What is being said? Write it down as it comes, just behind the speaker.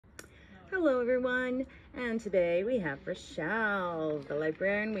Hello everyone, and today we have Richelle, the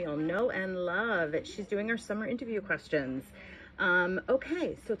librarian we all know and love. She's doing our summer interview questions.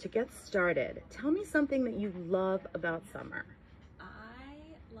 Okay, so to get started, tell me something that you love about summer. I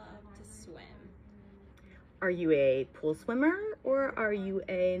love to swim. Are you a pool swimmer or are you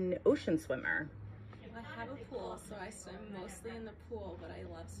an ocean swimmer? I have a pool, so I swim mostly in the pool, but I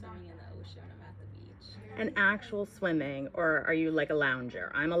love swimming in the ocean when I'm at the beach. An actual swimming, or are you like a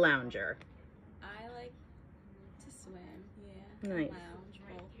lounger? I'm a lounger. I like to swim, yeah. Nice. Lounge,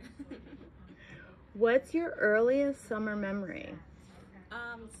 both. What's your earliest summer memory?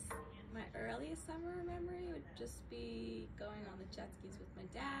 My earliest summer memory would just be going on the jet skis with my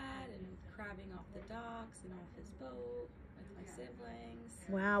dad and crabbing off the docks and off his boat with my siblings.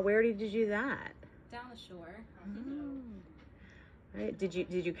 Wow, where did you do that? Down the shore. Right. Did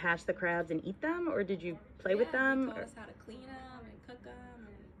you catch the crabs and eat them, or did you play with them? They taught us how to clean them and cook them.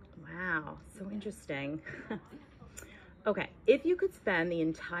 Wow, so interesting. Okay, if you could spend the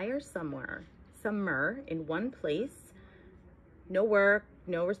entire summer in one place, no work,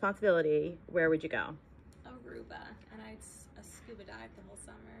 no responsibility, where would you go? Aruba, and I'd scuba dive the whole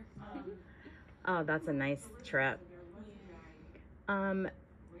summer. Oh, that's a nice trip. Yeah.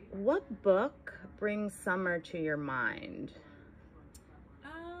 What book brings summer to your mind?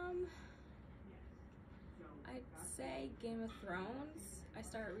 I'd say Game of Thrones. I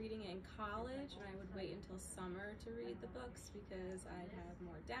started reading it in college, and I would wait until summer to read the books because I'd have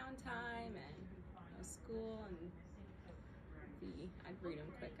more downtime and no school, and I'd read them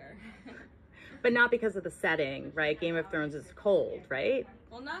quicker. But not because of the setting, right? Game of Thrones is cold, right?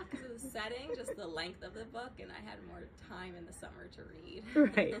 Well, not because of the setting, just the length of the book, and I had more time in the summer to read.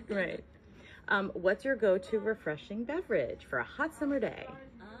 Right. What's your go-to refreshing beverage for a hot summer day?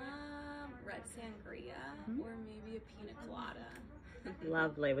 Red sangria or maybe a pina colada.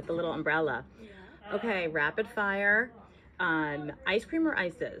 Lovely, with the little umbrella. Yeah. Okay, rapid fire. Ice cream or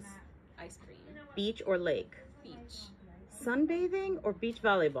ices? Ice cream. Beach or lake? Beach. Sunbathing or beach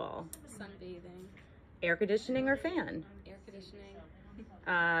volleyball? Sunbathing. Air conditioning or fan? Air conditioning.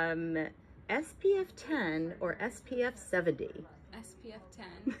 SPF 10 or SPF 70? SPF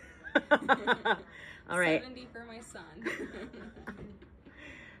 10. All right. 70 for my son.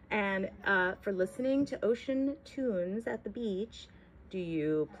 And for listening to ocean tunes at the beach, do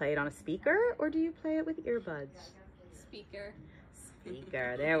you play it on a speaker or do you play it with earbuds? Speaker.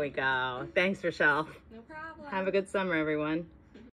 Speaker, there we go. Thanks, Richelle. No problem. Have a good summer, everyone.